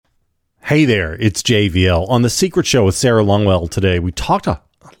Hey there, it's JVL. On The Secret Show with Sarah Longwell today, we talked a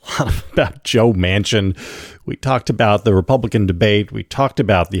lot about Joe Manchin. We talked about the Republican debate. We talked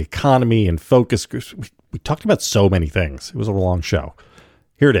about the economy and focus groups. We talked about so many things. It was a long show.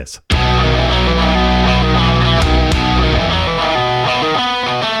 Here it is. I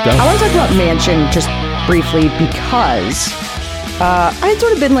want to talk about Manchin just briefly because I had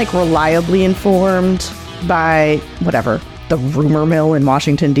sort of been like reliably informed by whatever, the rumor mill in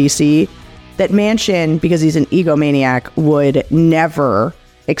Washington, D.C., that Manchin, because he's an egomaniac, would never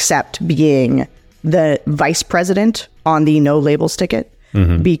accept being the vice president on the No Labels ticket.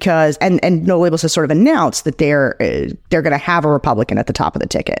 Because and No Labels has sort of announced that they're going to have a Republican at the top of the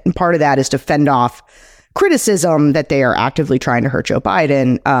ticket. And part of that is to fend off criticism that they are actively trying to hurt Joe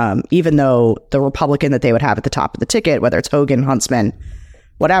Biden, even though the Republican that they would have at the top of the ticket, whether it's Hogan, Huntsman,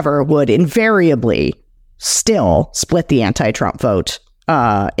 whatever, would invariably still split the anti-Trump vote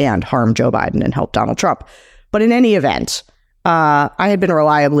and harm Joe Biden and help Donald Trump. But in any event, I had been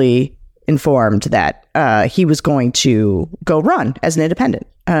reliably informed that he was going to go run as an independent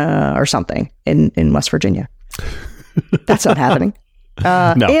or something in West Virginia. That's not happening.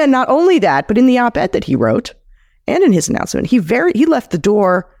 No. And not only that, but in the op-ed that he wrote and in his announcement, he left the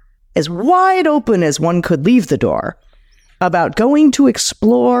door as wide open as one could leave the door about going to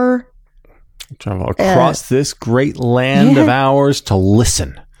explore across this great land of ours to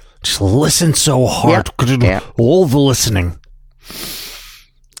listen. Just listen so hard. All the listening.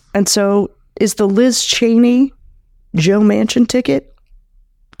 And so is the Liz Cheney Joe Manchin ticket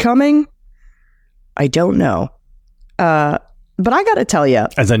coming? I don't know. But I got to tell you.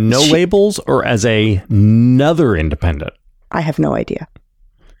 As a No Labels or as another independent? I have no idea.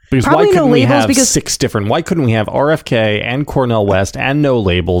 Because probably why couldn't we have six different? Why couldn't we have RFK and Cornel West and No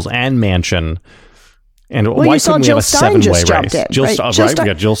Labels and Manchin? And why couldn't we have a seven-way race? Jill Stein, we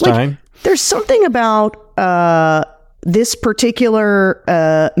got Jill Stein. There's something about this particular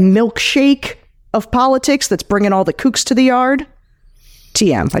milkshake of politics that's bringing all the kooks to the yard.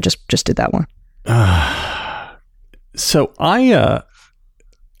 TM. I just did that one. So I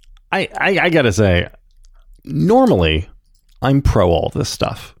gotta say, normally I'm pro all this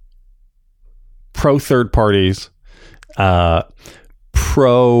stuff. Pro third parties, pro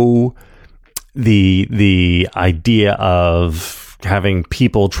the idea of having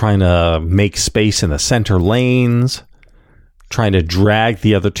people trying to make space in the center lanes, trying to drag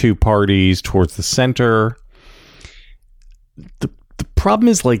the other two parties towards the center. The problem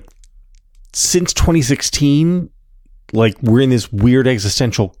is, like, since 2016, like, we're in this weird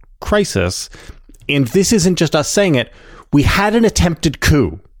existential crisis, and this isn't just us saying it. We had an attempted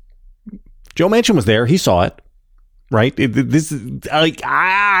coup. Joe Manchin was there. He saw it, right? This is like,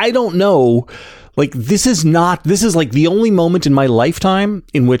 I don't know. Like, this is like the only moment in my lifetime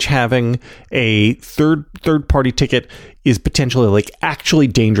in which having a third party ticket is potentially, like, actually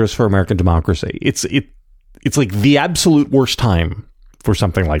dangerous for American democracy. It's like the absolute worst time for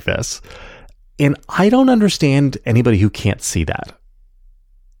something like this. And I don't understand anybody who can't see that.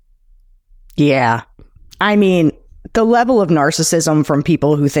 Yeah. I mean, the level of narcissism from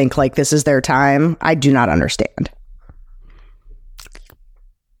people who think like this is their time, I do not understand.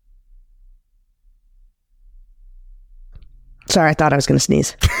 Sorry, I thought I was going to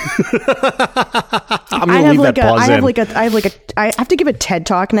sneeze. I'm going to leave that pause in. I have to give a TED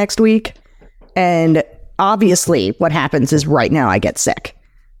Talk next week. And obviously what happens is right now I get sick.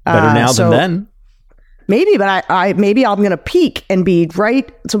 Better now than then. Maybe, but maybe I'm going to peak and be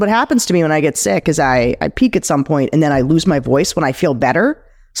right. So what happens to me when I get sick is I peak at some point and then I lose my voice when I feel better.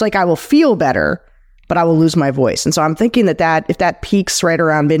 So like I will feel better, but I will lose my voice. And so I'm thinking that if that peaks right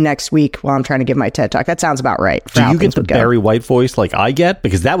around mid next week while I'm trying to give my TED Talk, that sounds about right. Do you get the Barry White voice like I get?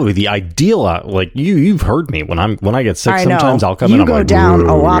 Because that would be the ideal. Like you've heard me when I get sick. Sometimes I'll come in. You go down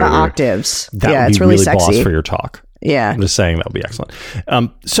a lot of octaves. That would be really sexy. Boss for your talk. Yeah, I'm just saying that would be excellent.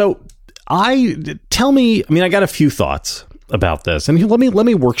 So I got a few thoughts about this, and let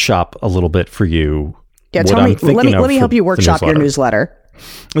me workshop a little bit for you. Yeah, tell me. Let me help you workshop your newsletter.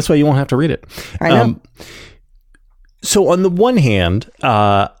 This way you won't have to read it. I know. So on the one hand,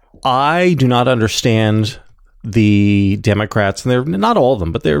 I do not understand the Democrats, and they're not all of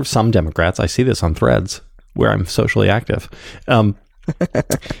them, but there are some Democrats. I see this on Threads where I'm socially active. That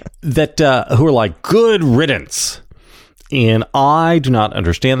who are like, good riddance. And I do not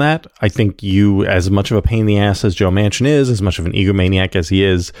understand that. I think you, as much of a pain in the ass as Joe Manchin is, as much of an egomaniac as he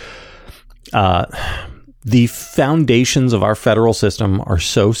is, the foundations of our federal system are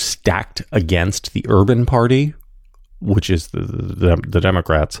so stacked against the urban party, which is the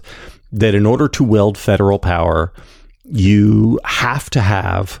Democrats, that in order to wield federal power, you have to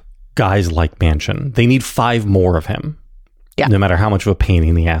have guys like Manchin. They need 5 more of him. Yeah. No matter how much of a pain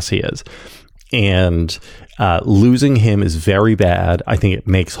in the ass he is. And losing him is very bad. I think it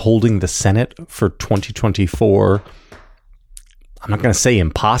makes holding the Senate for 2024, I'm not going to say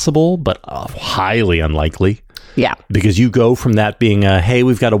impossible, but highly unlikely. Yeah. Because you go from that being a, hey,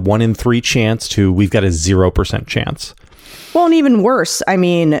 we've got a 1 in 3 chance to we've got a 0% chance. Well, and even worse, I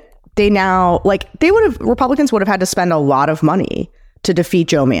mean, Republicans would have had to spend a lot of money to defeat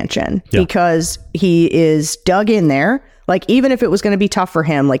Joe Manchin because he is dug in there. Like, even if it was going to be tough for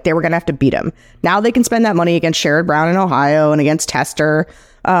him, like, they were going to have to beat him. Now they can spend that money against Sherrod Brown in Ohio and against Tester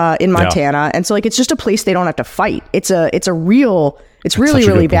in Montana. Yeah. And so, like, it's just a place they don't have to fight. It's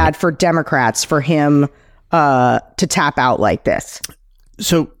really bad for Democrats for him to tap out like this.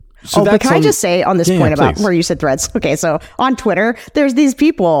 But can I just say on this point about where you said Threads? Okay, so on Twitter, there's these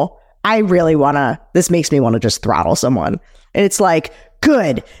people, this makes me want to just throttle someone. And it's like,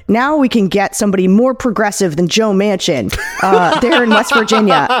 good, now we can get somebody more progressive than Joe Manchin there in West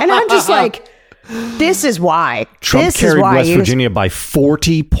Virginia. And I'm just like, this is why. Trump carried West Virginia by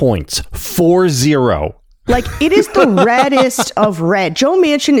 40 points. 4-0. Like, it is the reddest of red. Joe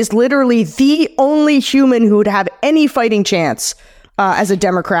Manchin is literally the only human who would have any fighting chance as a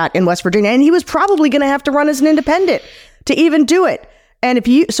Democrat in West Virginia. And he was probably going to have to run as an independent to even do it. And if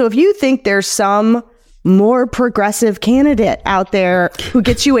you think there's some more progressive candidate out there who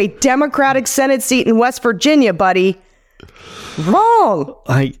gets you a Democratic Senate seat in West Virginia, buddy, wrong.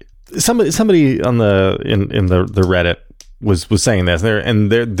 Somebody on the Reddit was saying this there,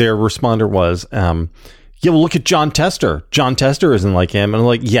 and their responder was, yeah, well, look at John Tester. John Tester isn't like him. And I'm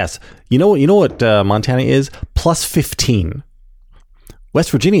like, yes, you know what Montana is? Plus 15. West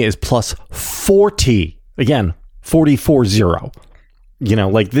Virginia is plus 40. Again, 40-40. You know,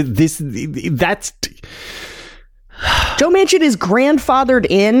 like that's Joe Manchin is grandfathered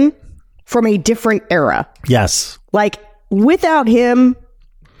in from a different era. Yes. Like, without him,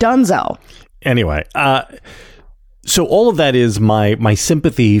 dunzo. Anyway, so all of that is my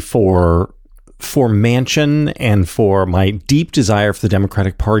sympathy for Manchin and for my deep desire for the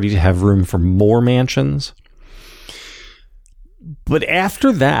Democratic Party to have room for more Manchins. But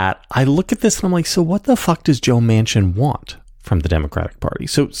after that, I look at this and I'm like, so what the fuck does Joe Manchin want from the Democratic Party?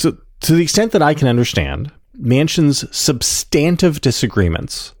 So to the extent that I can understand, Manchin's substantive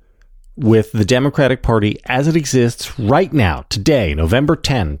disagreements with the Democratic Party as it exists right now, today, November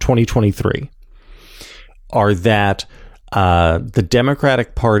 10, 2023, are that the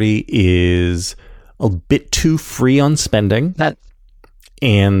Democratic Party is a bit too free on spending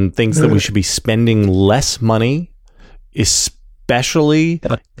and thinks that we should be spending less money, especially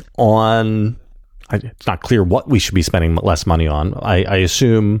on... It's not clear what we should be spending less money on. I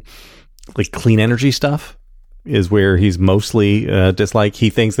assume like clean energy stuff is where he's mostly dislike. He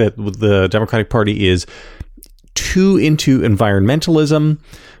thinks that the Democratic Party is too into environmentalism,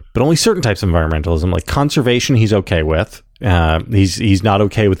 but only certain types of environmentalism, like conservation. He's okay with. He's not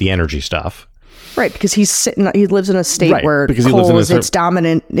okay with the energy stuff. Right, because he lives in a state where coal is its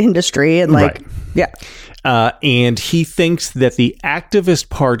dominant industry, and yeah. And he thinks that the activist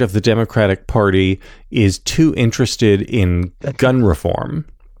part of the Democratic Party is too interested in gun reform.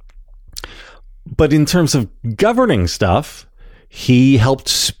 But in terms of governing stuff, he helped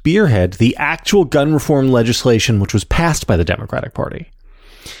spearhead the actual gun reform legislation, which was passed by the Democratic Party.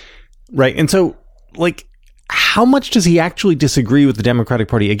 Right. And so, like, how much does he actually disagree with the Democratic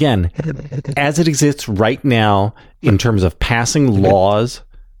Party, again, as it exists right now in terms of passing laws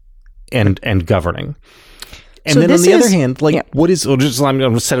and governing? And then on the other hand, like, what is... I'm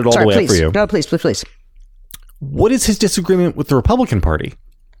going to set it all the way up for you. No, please. What is his disagreement with the Republican Party?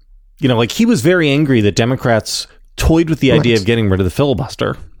 You know, like, he was very angry that Democrats toyed with the idea of getting rid of the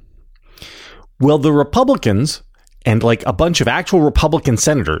filibuster. Well, the Republicans, and like a bunch of actual Republican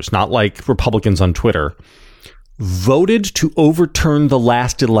senators, not like Republicans on Twitter, voted to overturn the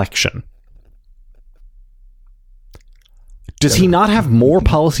last election. Does he not have more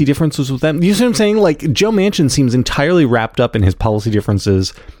policy differences with them? You see what I'm saying? Like, Joe Manchin seems entirely wrapped up in his policy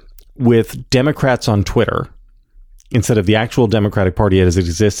differences with Democrats on Twitter instead of the actual Democratic Party as it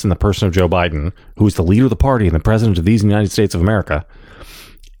exists in the person of Joe Biden, who is the leader of the party and the president of these United States of America.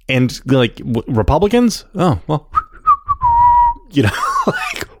 And like Republicans? Oh, well, you know,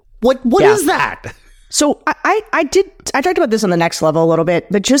 like, what is that? So I talked about this on the Next Level a little bit,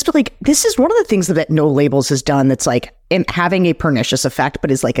 but like, this is one of the things that No Labels has done that's like having a pernicious effect,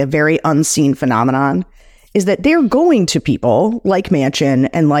 but is like a very unseen phenomenon, is that they're going to people like Manchin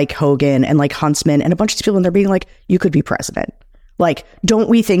and like Hogan and like Huntsman and a bunch of these people, and they're being like, you could be president. Like, don't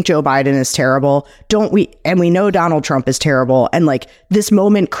we think Joe Biden is terrible? Don't we? And we know Donald Trump is terrible. And like, this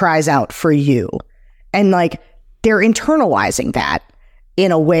moment cries out for you. And like, they're internalizing that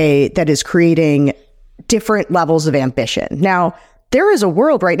in a way that is creating different levels of ambition. Now, there is a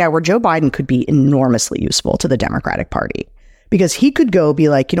world right now where Joe Biden could be enormously useful to the Democratic Party, because he could go be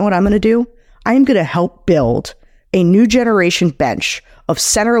like, you know what I'm going to do? I am going to help build a new generation bench of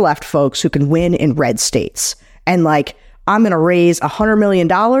center-left folks who can win in red states. And like, I'm going to raise $100 million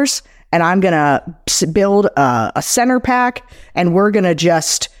and I'm going to build a center PAC, and we're going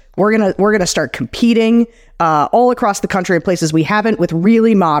to start competing all across the country in places we haven't with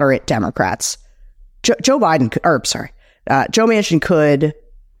really moderate Democrats. Joe Manchin could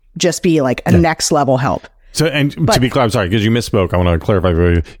just be like a next level help. So, and to be clear, I'm sorry, because you misspoke. I want to clarify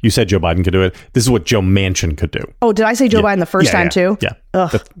for you. You said Joe Biden could do it. This is what Joe Manchin could do. Oh, did I say Joe Biden the first time too? Yeah.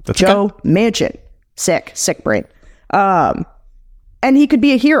 Ugh, that's Joe okay. Manchin. Sick brain. And he could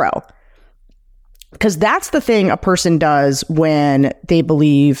be a hero. Because that's the thing a person does when they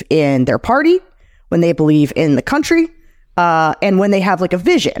believe in their party, when they believe in the country, and when they have like a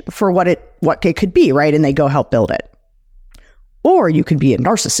vision for what it could be, right? And they go help build it. Or you could be a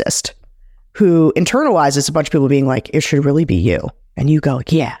narcissist who internalizes a bunch of people being like, it should really be you. And you go,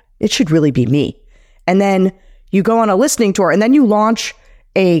 yeah, it should really be me. And then you go on a listening tour, and then you launch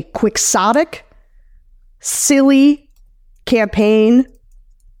a quixotic, silly campaign,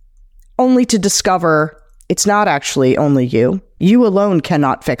 only to discover it's not actually only you. You alone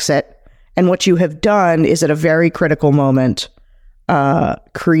cannot fix it. And what you have done is at a very critical moment,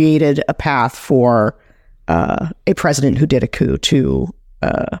 created a path for a president who did a coup to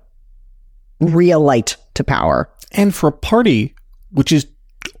re-alight to power. And for a party which is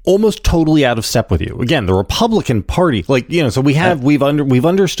almost totally out of step with you. Again, the Republican Party, like, you know, so we've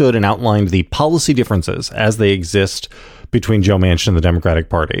understood and outlined the policy differences as they exist between Joe Manchin and the Democratic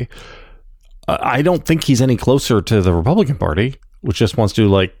Party. I don't think he's any closer to the Republican Party, which just wants to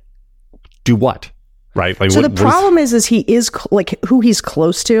like do what? Right. Like, so the problem is he is like who he's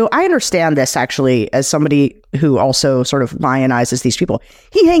close to. I understand this actually as somebody who also sort of lionizes these people.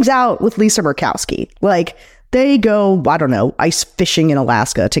 He hangs out with Lisa Murkowski. Like, they go, I don't know, ice fishing in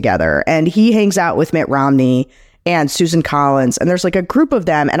Alaska together. And he hangs out with Mitt Romney and Susan Collins. And there's like a group of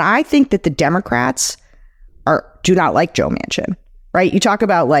them. And I think that the Democrats do not like Joe Manchin. Right. You talk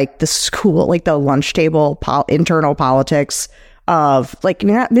about like the school, like the lunch table, internal politics of like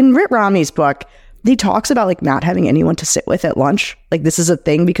in Mitt Romney's book. He talks about like not having anyone to sit with at lunch. Like, this is a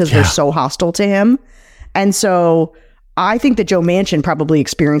thing because they're so hostile to him. And so I think that Joe Manchin probably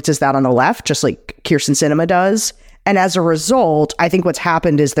experiences that on the left, just like Kyrsten Sinema does. And as a result, I think what's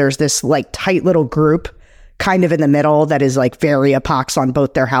happened is there's this like tight little group kind of in the middle that is like very a pox on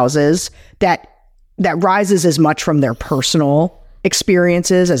both their houses that rises as much from their personal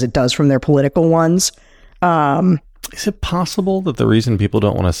experiences as it does from their political ones. Is it possible that the reason people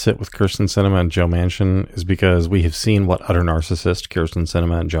don't want to sit with Kyrsten Sinema and Joe Manchin is because we have seen what utter narcissist Kyrsten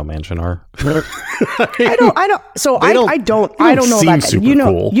Sinema and Joe Manchin are? I don't know about that. You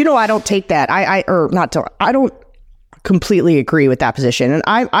know, I don't take that. I don't completely agree with that position. And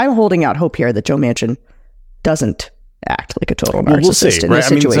I'm holding out hope here that Joe Manchin doesn't act like a total narcissist in this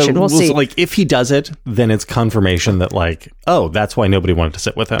situation. We'll see. Like, if he does it, then it's confirmation that like, oh, that's why nobody wanted to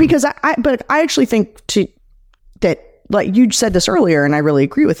sit with him. Because I actually think that, like you said this earlier, and I really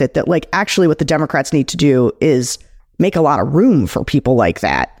agree with it, that like actually what the Democrats need to do is make a lot of room for people like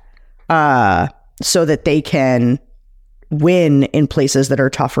that, so that they can win in places that are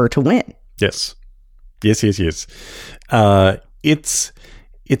tougher to win. Yes. It's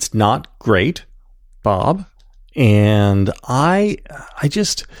not great, Bob. And I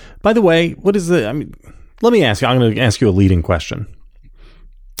just, by the way, let me ask you, I'm going to ask you a leading question.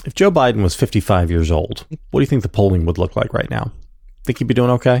 If Joe Biden was 55 years old, what do you think the polling would look like right now? Think he'd be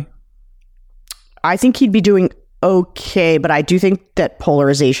doing okay? I think he'd be doing okay, but I do think that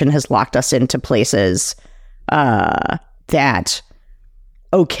polarization has locked us into places that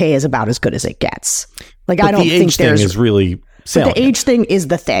okay is about as good as it gets. Like, but I don't think the age thing is really salient. The age thing is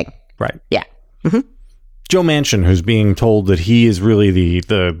the thing. Right. Yeah. Mm-hmm. Joe Manchin, who's being told that he is really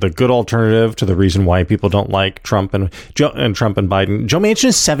the good alternative to the reason why people don't like Trump and Trump and Biden. Joe Manchin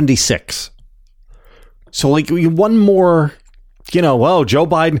is 76. So like one more, well, Joe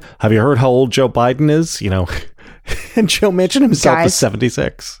Biden, have you heard how old Joe Biden is? And Joe Manchin himself is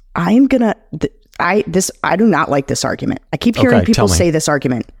 76. I do not like this argument. I keep hearing people say this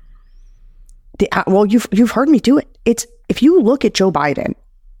argument. Well, you've heard me do it. It's, if you look at Joe Biden,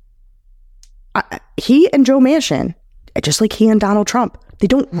 he and Joe Manchin, just like he and Donald Trump, they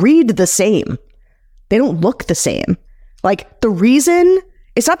don't read the same. They don't look the same. Like, the reason,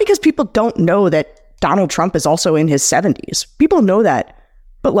 it's not because people don't know that Donald Trump is also in his 70s. People know that.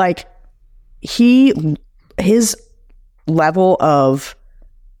 But, like, his level of,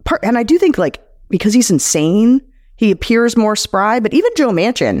 and I do think, like, because he's insane, he appears more spry. But even Joe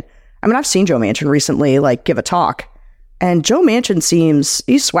Manchin, I mean, I've seen Joe Manchin recently, like, give a talk. And Joe Manchin seems,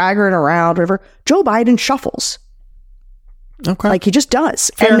 he's swaggering around, whatever. Joe Biden shuffles. Okay. Like, he just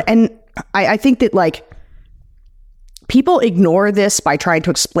does. Fair. And I think that, like, people ignore this by trying to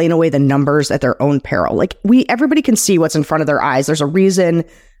explain away the numbers at their own peril. Like, everybody can see what's in front of their eyes. There's a reason.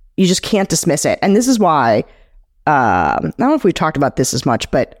 You just can't dismiss it. And this is why, I don't know if we've talked about this as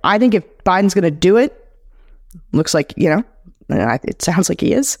much, but I think if Biden's going to do it, looks like, it sounds like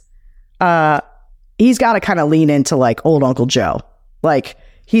he is, he's got to kind of lean into, like, old Uncle Joe. Like,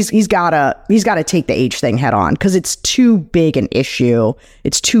 he's got to take the age thing head on, because it's too big an issue.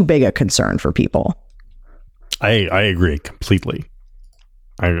 It's too big a concern for people. I agree completely.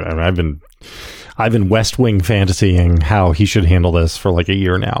 I've been West Wing fantasying how he should handle this for like a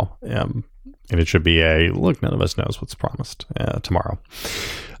year now, and it should be look. None of us knows what's promised tomorrow.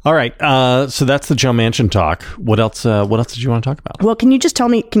 All right, so that's the Joe Manchin talk. What else? What else did you want to talk about? Well, can you just tell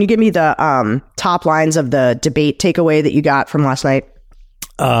me? Can you give me the top lines of the debate takeaway that you got from last night?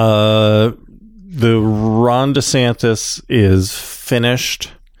 The Ron DeSantis is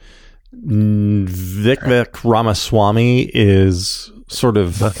finished. Vivek Ramaswamy is sort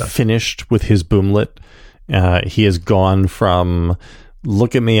of finished with his boomlet. He has gone from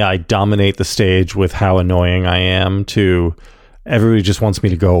 "look at me, I dominate the stage with how annoying I am" to "everybody just wants me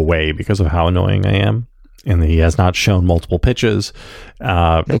to go away because of how annoying I am," and he has not shown multiple pitches.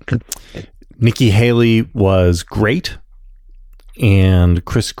 Nikki Haley was great, and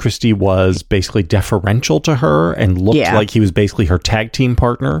Chris Christie was basically deferential to her and looked like he was basically her tag team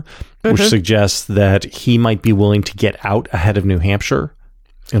partner, which suggests that he might be willing to get out ahead of New Hampshire.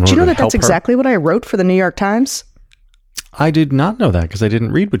 Do you know that that's exactly what I wrote for the New York Times? I did not know that because I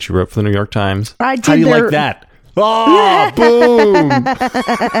didn't read what you wrote for the New York Times. I did. How do you like that? Oh, boom.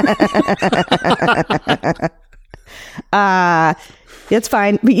 It's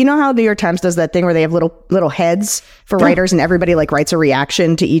fine. But you know how the New York Times does that thing where they have little heads for writers, and everybody like writes a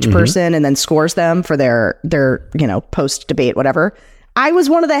reaction to each person and then scores them for their post debate, whatever. I was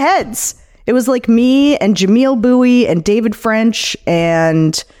one of the heads. It was like me and Jamil Bowie and David French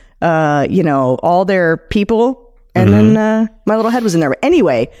and all their people, and then my little head was in there. But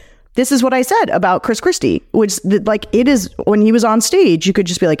anyway, this is what I said about Chris Christie, which it is, when he was on stage, you could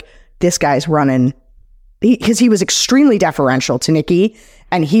just be like, this guy's running. Because he was extremely deferential to Nikki,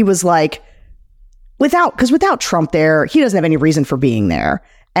 and he was like, without Trump there, he doesn't have any reason for being there.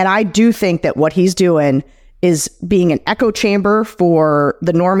 And I do think that what he's doing is being an echo chamber for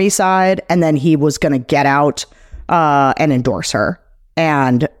the normie side, and then he was going to get out and endorse her.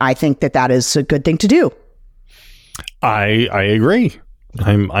 And I think that is a good thing to do. I agree.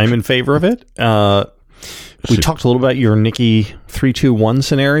 I'm in favor of it. We talked a little about your Nikki 3-2-1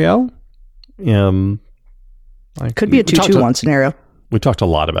 scenario. Could be a 2-2-1 scenario. We talked a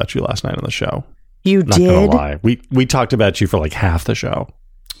lot about you last night on the show. You Not did? gonna lie. We talked about you for like half the show.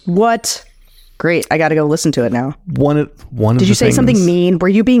 What? Great. I got to go listen to it now. Did you say something mean? Were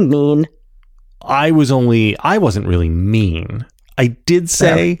you being mean? I wasn't really mean. I did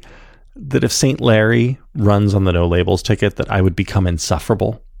say that if St. Larry runs on the No Labels ticket, that I would become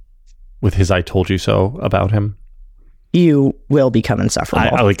insufferable with his "I told you so" about him. You will become insufferable.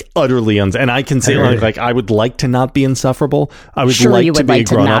 I like utterly and I can say like I would like to not be insufferable. I would Surely like to be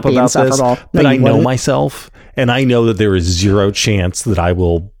grown up about this, but I know myself, and I know that there is zero chance that I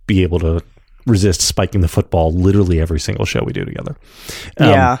will be able to resist spiking the football literally every single show we do together.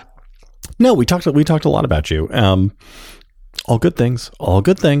 No, we talked a lot about you. All good things.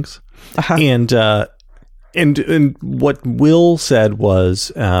 Uh-huh. And what Will said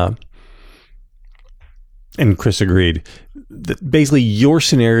was, and Chris agreed, that basically your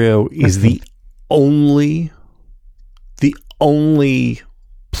scenario is the only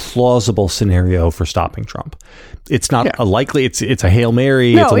plausible scenario for stopping Trump. It's not a likely, it's a Hail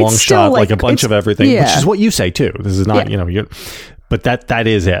Mary, it's a long shot, like a bunch of everything, which is what you say too. This is not, but that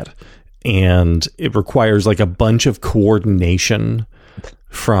is it. And it requires like a bunch of coordination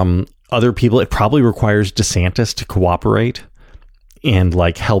from other people. It probably requires DeSantis to cooperate and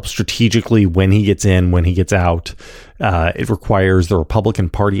like help strategically when he gets in, when he gets out. It requires the Republican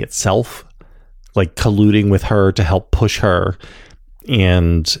Party itself like colluding with her to help push her.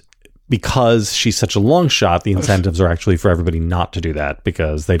 And because she's such a long shot, the incentives are actually for everybody not to do that,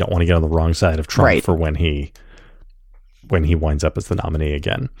 because they don't want to get on the wrong side of Trump for when he winds up as the nominee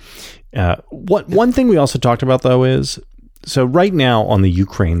again. One thing we also talked about, though, is So right now on the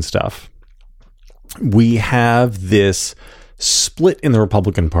Ukraine stuff, we have this split in the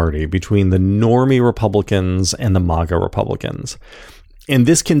Republican Party between the normie Republicans and the MAGA Republicans. And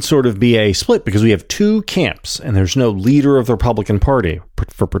this can sort of be a split because we have two camps and there's no leader of the Republican Party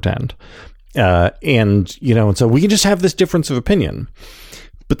for pretend. And so we can just have this difference of opinion.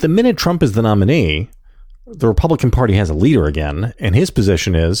 But the minute Trump is the nominee, the Republican Party has a leader again. And his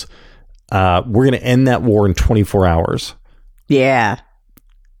position is, we're going to end that war in 24 hours. Yeah.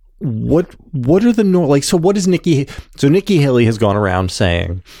 What are the so what is Nikki Haley has gone around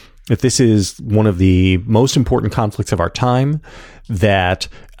saying that this is one of the most important conflicts of our time, that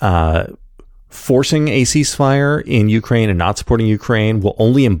forcing a ceasefire in Ukraine and not supporting Ukraine will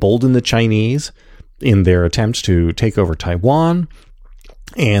only embolden the Chinese in their attempts to take over Taiwan,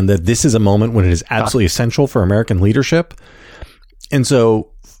 and that this is a moment when it is absolutely essential for American leadership. And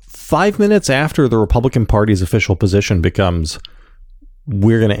so 5 minutes after the Republican Party's official position becomes,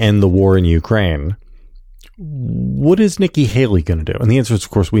 we're going to end the war in Ukraine, what is Nikki Haley going to do? And the answer is, of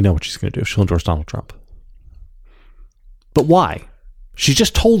course, we know what she's going to do. She'll endorse Donald Trump. But why? She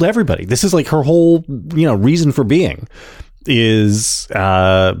just told everybody. This is like her whole, reason for being is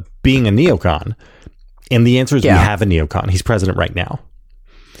being a neocon. And the answer is we have a neocon. He's president right now.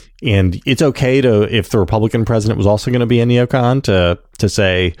 And it's okay if the Republican president was also going to be a neocon to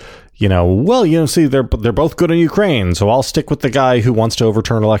say, see, they're both good in Ukraine, so I'll stick with the guy who wants to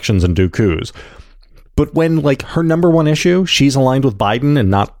overturn elections and do coups. But when her number one issue, she's aligned with Biden and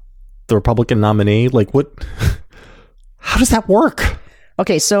not the Republican nominee, what? How does that work?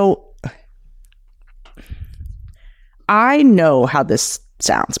 Okay, so I know how this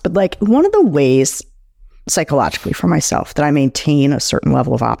sounds, but one of the ways psychologically for myself that I maintain a certain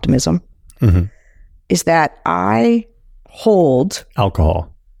level of optimism is that I hold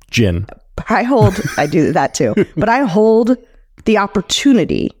alcohol, gin. I do that too, but I hold the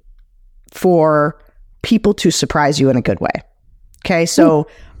opportunity for people to surprise you in a good way. Okay, so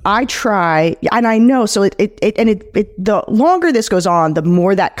I try, and I know, so the longer this goes on, the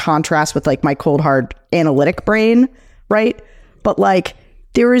more that contrasts with my cold hard analytic brain, right? But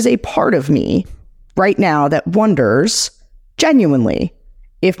there is a part of me right now that wonders genuinely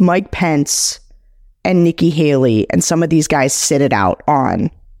if Mike Pence and Nikki Haley and some of these guys sit it out on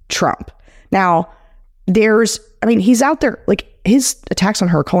Trump. Now, he's out there, his attacks on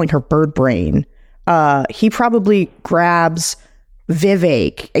her, calling her bird brain. He probably grabs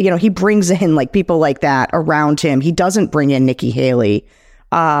Vivek, he brings in people like that around him. He doesn't bring in Nikki Haley.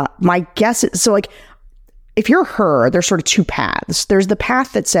 My guess is, so if you're her, there's sort of two paths. There's the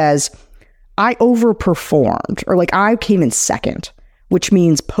path that says, I overperformed, or I came in second, which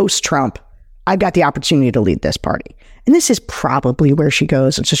means post-Trump, I've got the opportunity to lead this party. And this is probably where she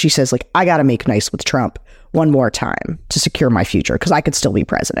goes. And so she says, I got to make nice with Trump one more time to secure my future because I could still be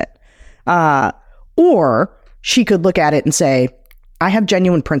president. Or she could look at it and say, I have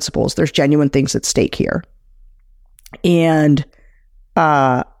genuine principles. There's genuine things at stake here. And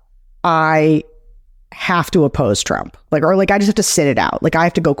I have to oppose Trump. I just have to sit it out. I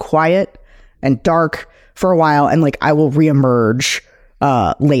have to go quiet and dark for a while, and I will reemerge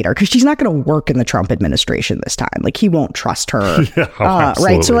later, because she's not going to work in the Trump administration this time. He won't trust her.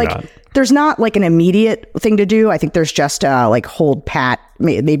 Right? So not. There's not an immediate thing to do. I think there's just hold pat,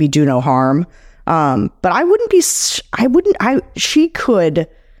 maybe do no harm. But she could,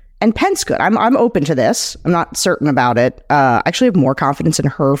 and Pence could. I'm open to this. I'm not certain about it. I actually have more confidence in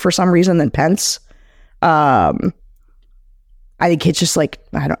her for some reason than Pence. I think it's just I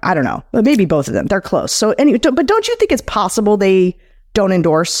don't know, but maybe both of them. They're close. So anyway, but don't you think it's possible they don't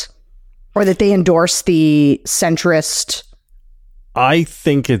endorse, or that they endorse the centrist? I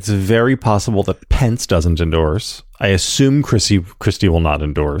think it's very possible that Pence doesn't endorse. I assume Christie will not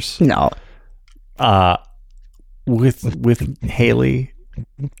endorse. No. With Haley,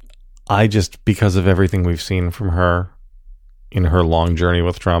 I just, because of everything we've seen from her in her long journey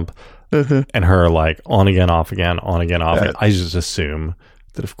with Trump, and her on again, off again, on again, off again, I just assume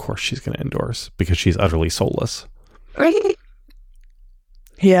that of course she's going to endorse because she's utterly soulless.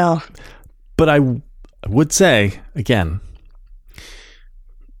 Yeah. But I would say, again,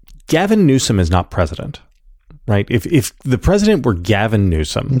 Gavin Newsom is not president, right? If the president were Gavin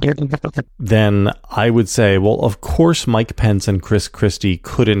Newsom, then I would say, well, of course Mike Pence and Chris Christie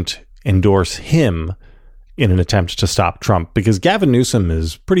couldn't endorse him in an attempt to stop Trump, because Gavin Newsom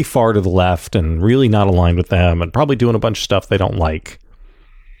is pretty far to the left and really not aligned with them and probably doing a bunch of stuff they don't like.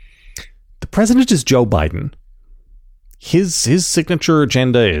 The president is Joe Biden. his signature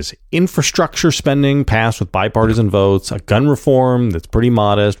agenda is infrastructure spending passed with bipartisan votes, a gun reform that's pretty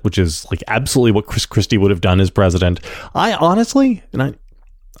modest, which is like absolutely what Chris Christie would have done as president. I honestly, and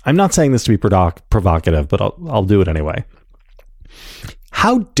I'm not saying this to be provocative, but I'll do it anyway.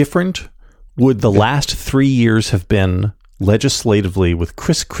 How different would the last 3 years have been legislatively with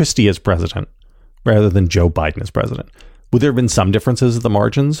Chris Christie as president rather than Joe Biden as president? Would there have been some differences at the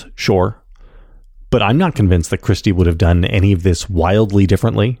margins? Sure. But I'm not convinced that Christie would have done any of this wildly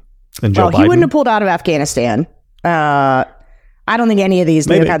differently than Joe Biden. Well, he wouldn't have pulled out of Afghanistan. I don't think any of these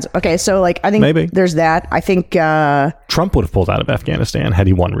neocons. Okay, so like I think there's that. I think Trump would have pulled out of Afghanistan had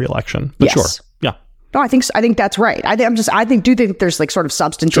he won re-election. But yes. Sure, yeah. No, I think that's right. I do think there's like sort of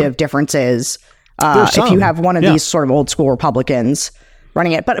substantive differences if you have one of these sort of old school Republicans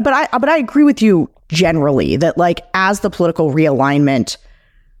running it. But I agree with you generally that like as the political realignment,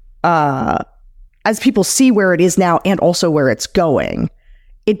 as people see where it is now and also where it's going,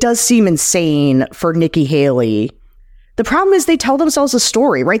 it does seem insane for Nikki Haley. The problem is they tell themselves a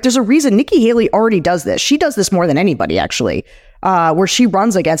story, right? There's a reason Nikki Haley already does this. She does this more than anybody, actually, where she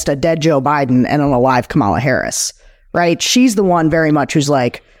runs against a dead Joe Biden and an alive Kamala Harris, right? She's the one very much who's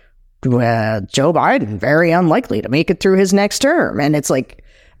like, well, Joe Biden, very unlikely to make it through his next term. And it's like,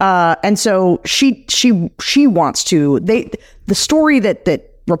 and so she wants to, the story that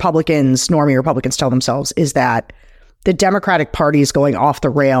Republicans, normie Republicans tell themselves is that the Democratic Party is going off the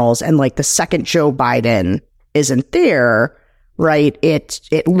rails and like the second Joe Biden isn't there, right?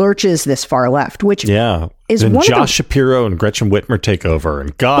 It lurches this far left, which is then one Josh Shapiro and Gretchen Whitmer take over,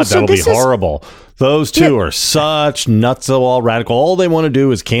 and God, that'll be horrible. Those two are such nutso, all radical. All they want to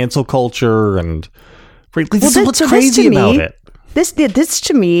do is cancel culture, and this is what's crazy about it. This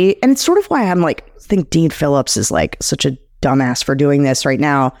to me, and it's sort of why I'm like, I think Dean Phillips is like such a dumbass for doing this right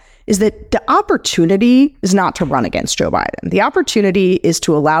now, is that the opportunity is not to run against Joe Biden. The opportunity is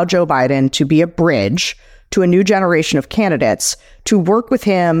to allow Joe Biden to be a bridge to a new generation of candidates to work with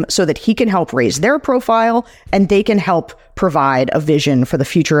him so that he can help raise their profile and they can help provide a vision for the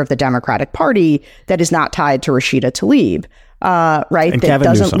future of the Democratic Party that is not tied to Rashida Tlaib, right? And that Gavin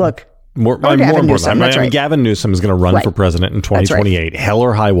doesn't Newsom. Look... Gavin Newsom, Gavin Newsom is going to run for president in 2028, hell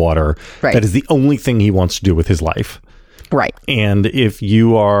or high water. Right. That is the only thing he wants to do with his life. Right. And if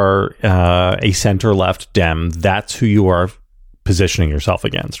you are a center-left Dem, that's who you are positioning yourself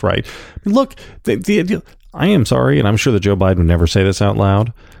against, right? Look, I am sorry, and I'm sure that Joe Biden would never say this out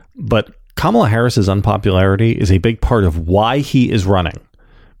loud, but Kamala Harris's unpopularity is a big part of why he is running.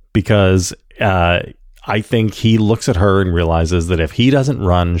 Because I think he looks at her and realizes that if he doesn't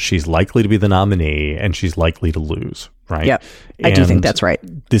run, she's likely to be the nominee and she's likely to lose, right? Yeah, I do think that's right.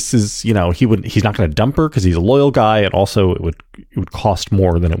 This is, he's not going to dump her because he's a loyal guy, and also it would cost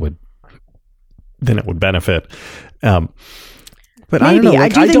more than it would benefit. But maybe. I don't know.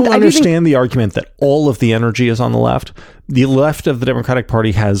 Like, I don't understand the argument that all of the energy is on the left. The left of the Democratic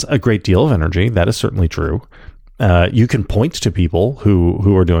Party has a great deal of energy. That is certainly true. You can point to people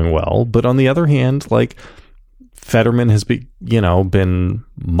who are doing well, but on the other hand, like Fetterman has been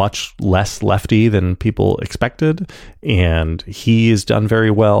much less lefty than people expected, and he has done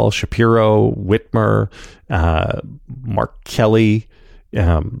very well. Shapiro, Whitmer, Mark Kelly,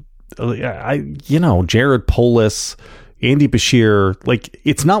 Jared Polis, Andy Bashir. Like,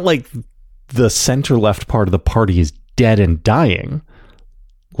 it's not like the center left part of the party is dead and dying.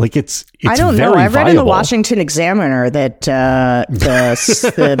 Like it's I don't know. I read in the Washington Examiner that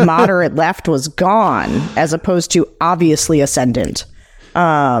the moderate left was gone, as opposed to obviously ascendant.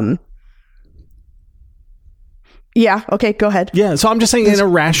 Yeah. Okay. Go ahead. Yeah. So I'm just saying, in a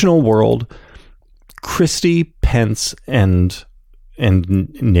rational world, Christie, Pence, and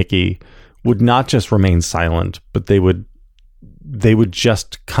Nikki would not just remain silent, but they would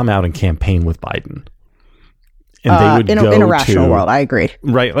just come out and campaign with Biden. And they would go in a rational world. I agree.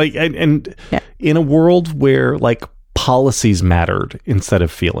 Right. Like, and in a world where like policies mattered instead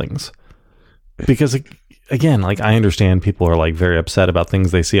of feelings, because again, like I understand people are like very upset about things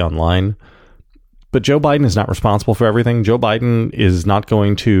they see online, but Joe Biden is not responsible for everything. Joe Biden is not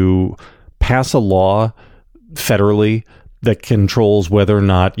going to pass a law federally that controls whether or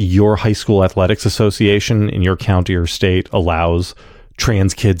not your high school athletics association in your county or state allows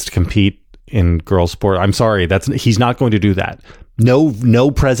trans kids to compete in girls' sport. I'm sorry, he's not going to do that.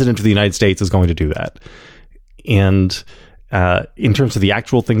 No president of the United States is going to do that. And in terms of the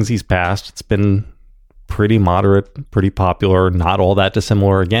actual things he's passed, it's been pretty moderate, pretty popular, not all that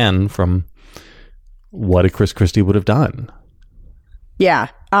dissimilar again from what a Chris Christie would have done. Yeah.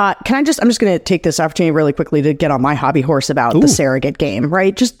 I'm just going to take this opportunity really quickly to get on my hobby horse about the surrogate game,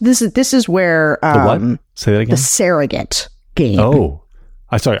 right? Just this is where the what? Say that again. The surrogate game. Oh,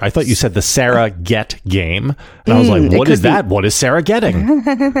 I thought you said the Sarah Get game, and I was like, "What is that? What is Sarah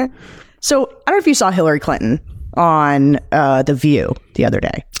getting?" So I don't know if you saw Hillary Clinton on The View the other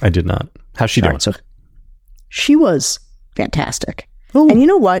day. I did not. How's she doing? Right, so she was fantastic. Ooh. And you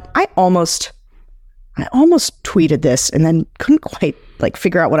know what? I almost tweeted this and then couldn't quite like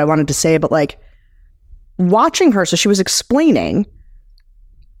figure out what I wanted to say, but like watching her, so she was explaining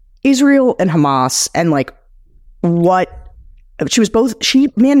Israel and Hamas and like she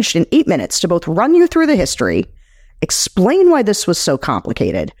managed in 8 minutes to both run you through the history, explain why this was so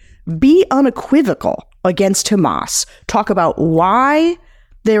complicated, be unequivocal against Hamas, talk about why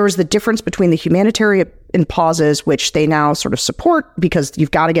there was the difference between the humanitarian pauses, which they now sort of support because you've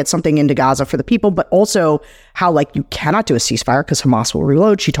got to get something into Gaza for the people, but also how like you cannot do a ceasefire because Hamas will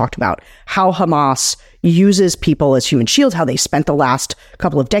reload. She talked about how Hamas uses people as human shields, how they spent the last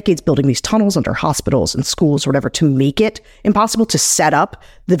couple of decades building these tunnels under hospitals and schools or whatever to make it impossible to set up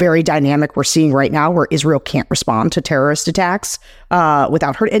the very dynamic we're seeing right now where Israel can't respond to terrorist attacks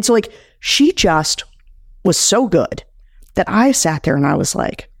without hurt. And so like she just was so good that I sat there and I was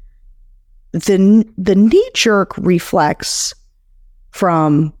like, the knee-jerk reflex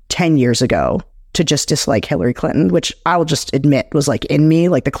from 10 years ago to just dislike Hillary Clinton, which I will just admit was like in me,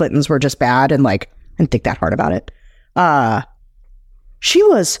 like the Clintons were just bad and like I didn't think that hard about it. She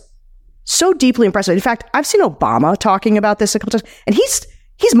was so deeply impressive. In fact, I've seen Obama talking about this a couple times, and he's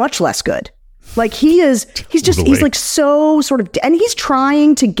much less good. Like he's like so sort of, and he's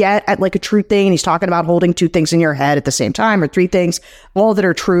trying to get at like a true thing. And he's talking about holding two things in your head at the same time or three things, all that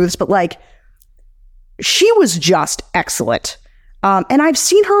are truths. But like, she was just excellent. And I've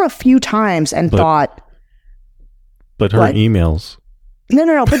seen her a few times and thought. But her emails.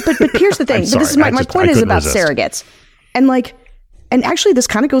 No. But here's the thing. But this is my point is about surrogates. And like, and actually this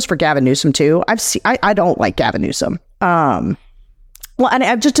kind of goes for Gavin Newsom too. I don't like Gavin Newsom. Well,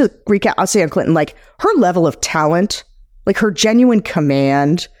 and just to recap, I'll say on Clinton, like her level of talent, like her genuine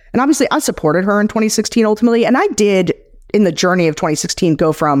command. And obviously I supported her in 2016 ultimately. And I did in the journey of 2016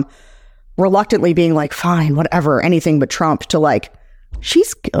 go from reluctantly being like, fine, whatever, anything but Trump to like,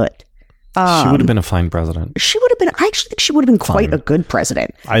 she's good. She would have been a fine president. I actually think she would have been quite a good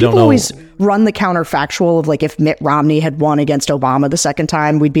president. People always run the counterfactual of like, if Mitt Romney had won against Obama the second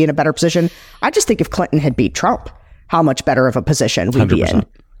time, we'd be in a better position. I just think if Clinton had beat Trump, how much better of a position we'd 100%. Be in.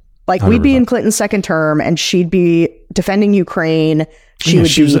 Like 100%. We'd be in Clinton's second term and she'd be defending Ukraine.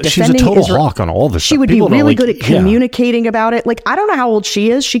 She's a total hawk on all this stuff. She would be really good at communicating about it. Like, I don't know how old she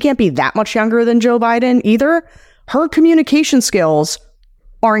is. She can't be that much younger than Joe Biden either. Her communication skills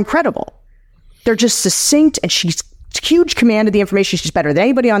are incredible. They're just succinct and she's huge command of the information. She's better than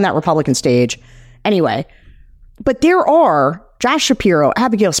anybody on that Republican stage. Anyway, but there are Josh Shapiro,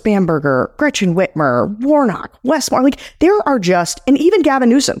 Abigail Spanberger, Gretchen Whitmer, Warnock, Westmore. Like there are just, and even Gavin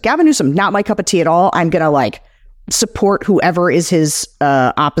Newsom, not my cup of tea at all. I'm going to like support whoever is his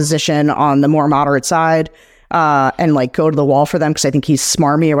opposition on the more moderate side and like go to the wall for them because I think he's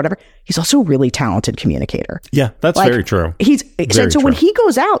smarmy or whatever. He's also a really talented communicator. Yeah, that's like, very true. So when he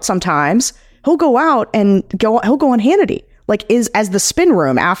goes out sometimes, he'll go out and he'll go on Hannity, like as the spin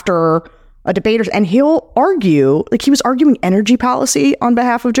room after a debater, and he'll argue, like he was arguing energy policy on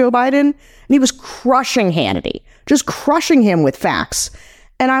behalf of Joe Biden, and he was crushing Hannity, just crushing him with facts.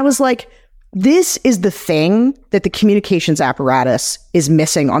 And I was like, this is the thing that the communications apparatus is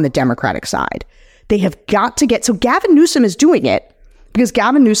missing on the Democratic side. They have got to get, so Gavin Newsom is doing it because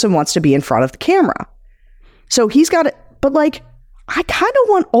Gavin Newsom wants to be in front of the camera. So he's got it, but like, I kind of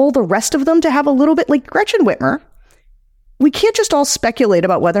want all the rest of them to have a little bit like Gretchen Whitmer. We can't just all speculate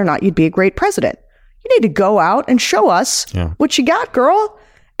about whether or not you'd be a great president. You need to go out and show us what you got, girl.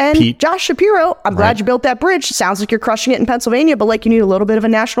 And Pete, Josh Shapiro, I'm glad you built that bridge. Sounds like you're crushing it in Pennsylvania, but like you need a little bit of a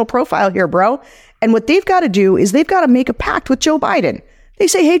national profile here, bro. And what they've got to do is they've got to make a pact with Joe Biden. They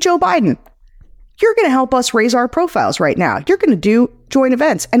say, hey, Joe Biden, you're going to help us raise our profiles right now. You're going to do joint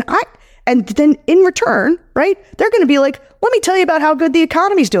events. And then in return, right, they're going to be like, let me tell you about how good the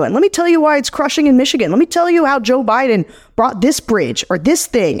economy's doing. Let me tell you why it's crushing in Michigan. Let me tell you how Joe Biden brought this bridge or this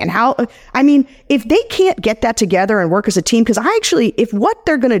thing and how, I mean, if they can't get that together and work as a team, because if what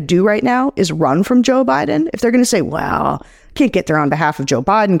they're going to do right now is run from Joe Biden, if they're going to say, well, can't get there on behalf of Joe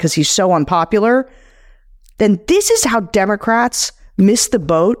Biden because he's so unpopular, then this is how Democrats miss the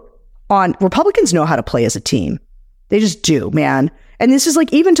boat on Republicans know how to play as a team. They just do, man. And this is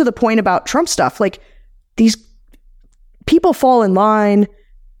like, even to the point about Trump stuff, like these people fall in line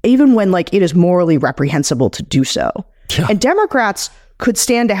even when like it is morally reprehensible to do so. Yeah. And Democrats could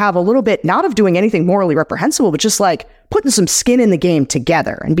stand to have a little bit, not of doing anything morally reprehensible, but just like putting some skin in the game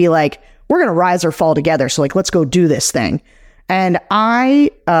together and be like, we're going to rise or fall together. So like, let's go do this thing. And I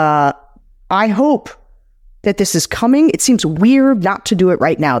hope that this is coming. It seems weird not to do it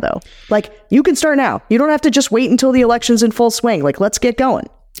right now, though. Like, you can start now. You don't have to just wait until the election's in full swing. Like, let's get going.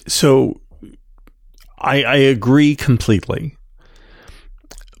 So I agree completely.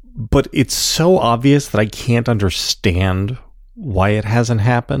 But it's so obvious that I can't understand why it hasn't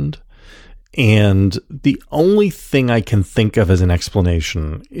happened. And the only thing I can think of as an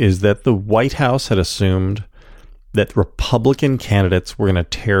explanation is that the White House had assumed that Republican candidates were going to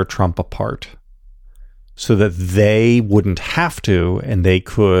tear Trump apart so that they wouldn't have to, and they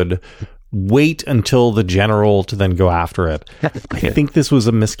could wait until the general to then go after it. I think this was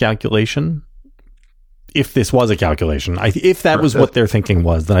a miscalculation. If this was a calculation, if that was what their thinking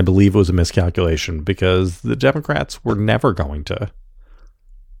was, then I believe it was a miscalculation, because the Democrats were never going to,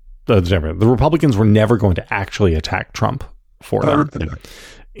 the Republicans were never going to actually attack Trump for them.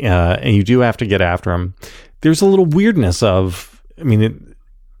 And you do have to get after him. There's a little weirdness of, I mean,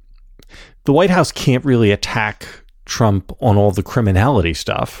 the White House can't really attack Trump on all the criminality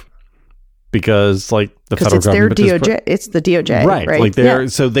stuff because, like, the federal government, it's their DOJ, it's the DOJ, right? Like they're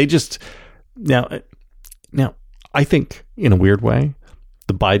so they just now. I think, in a weird way,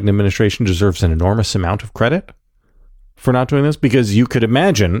 the Biden administration deserves an enormous amount of credit for not doing this, because you could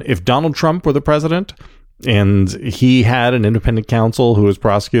imagine if Donald Trump were the president and he had an independent counsel who was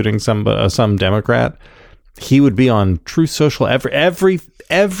prosecuting some Democrat, he would be on Truth Social.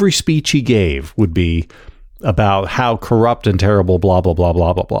 Every speech he gave would be about how corrupt and terrible, blah, blah, blah,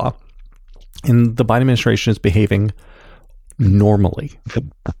 blah, blah, blah. And the Biden administration is behaving normally.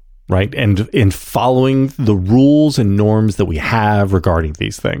 Right. And in following the rules and norms that we have regarding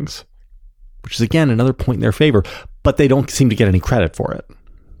these things, which is, again, another point in their favor, but they don't seem to get any credit for it.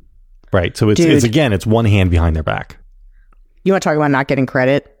 Right. So it's one hand behind their back. You want to talk about not getting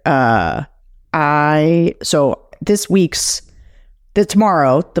credit? So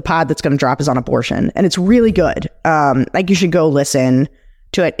tomorrow, the pod that's going to drop is on abortion, and it's really good. Like, you should go listen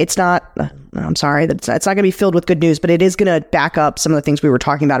to it. It's not, I'm sorry, it's not going to be filled with good news, but it is going to back up some of the things we were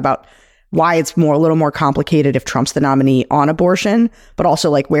talking about why it's a little more complicated if Trump's the nominee on abortion, but also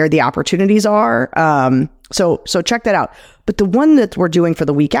like where the opportunities are. So check that out. But the one that we're doing for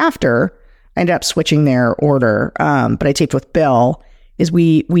the week after, I ended up switching their order, but I taped with Bill, is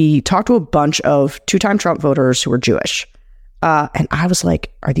we talked to a bunch of two-time Trump voters who are Jewish. And I was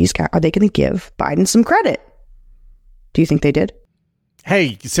like, are they going to give Biden some credit? Do you think they did?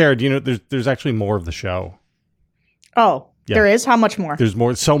 Hey, Sarah, do you know there's actually more of the show? Oh, yeah. There is? How much more? There's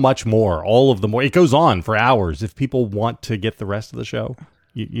more, so much more. All of the more. It goes on for hours. If people want to get the rest of the show,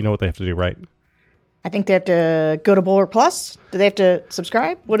 you know what they have to do, right? I think they have to go to Bulwark Plus. Do they have to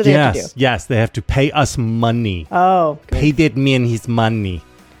subscribe? What do they have to do? Yes, they have to pay us money. Oh, good. Pay that man his money.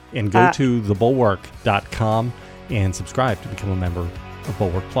 And go to thebulwark.com and subscribe to become a member of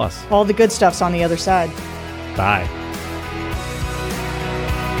Bulwark Plus. All the good stuff's on the other side. Bye.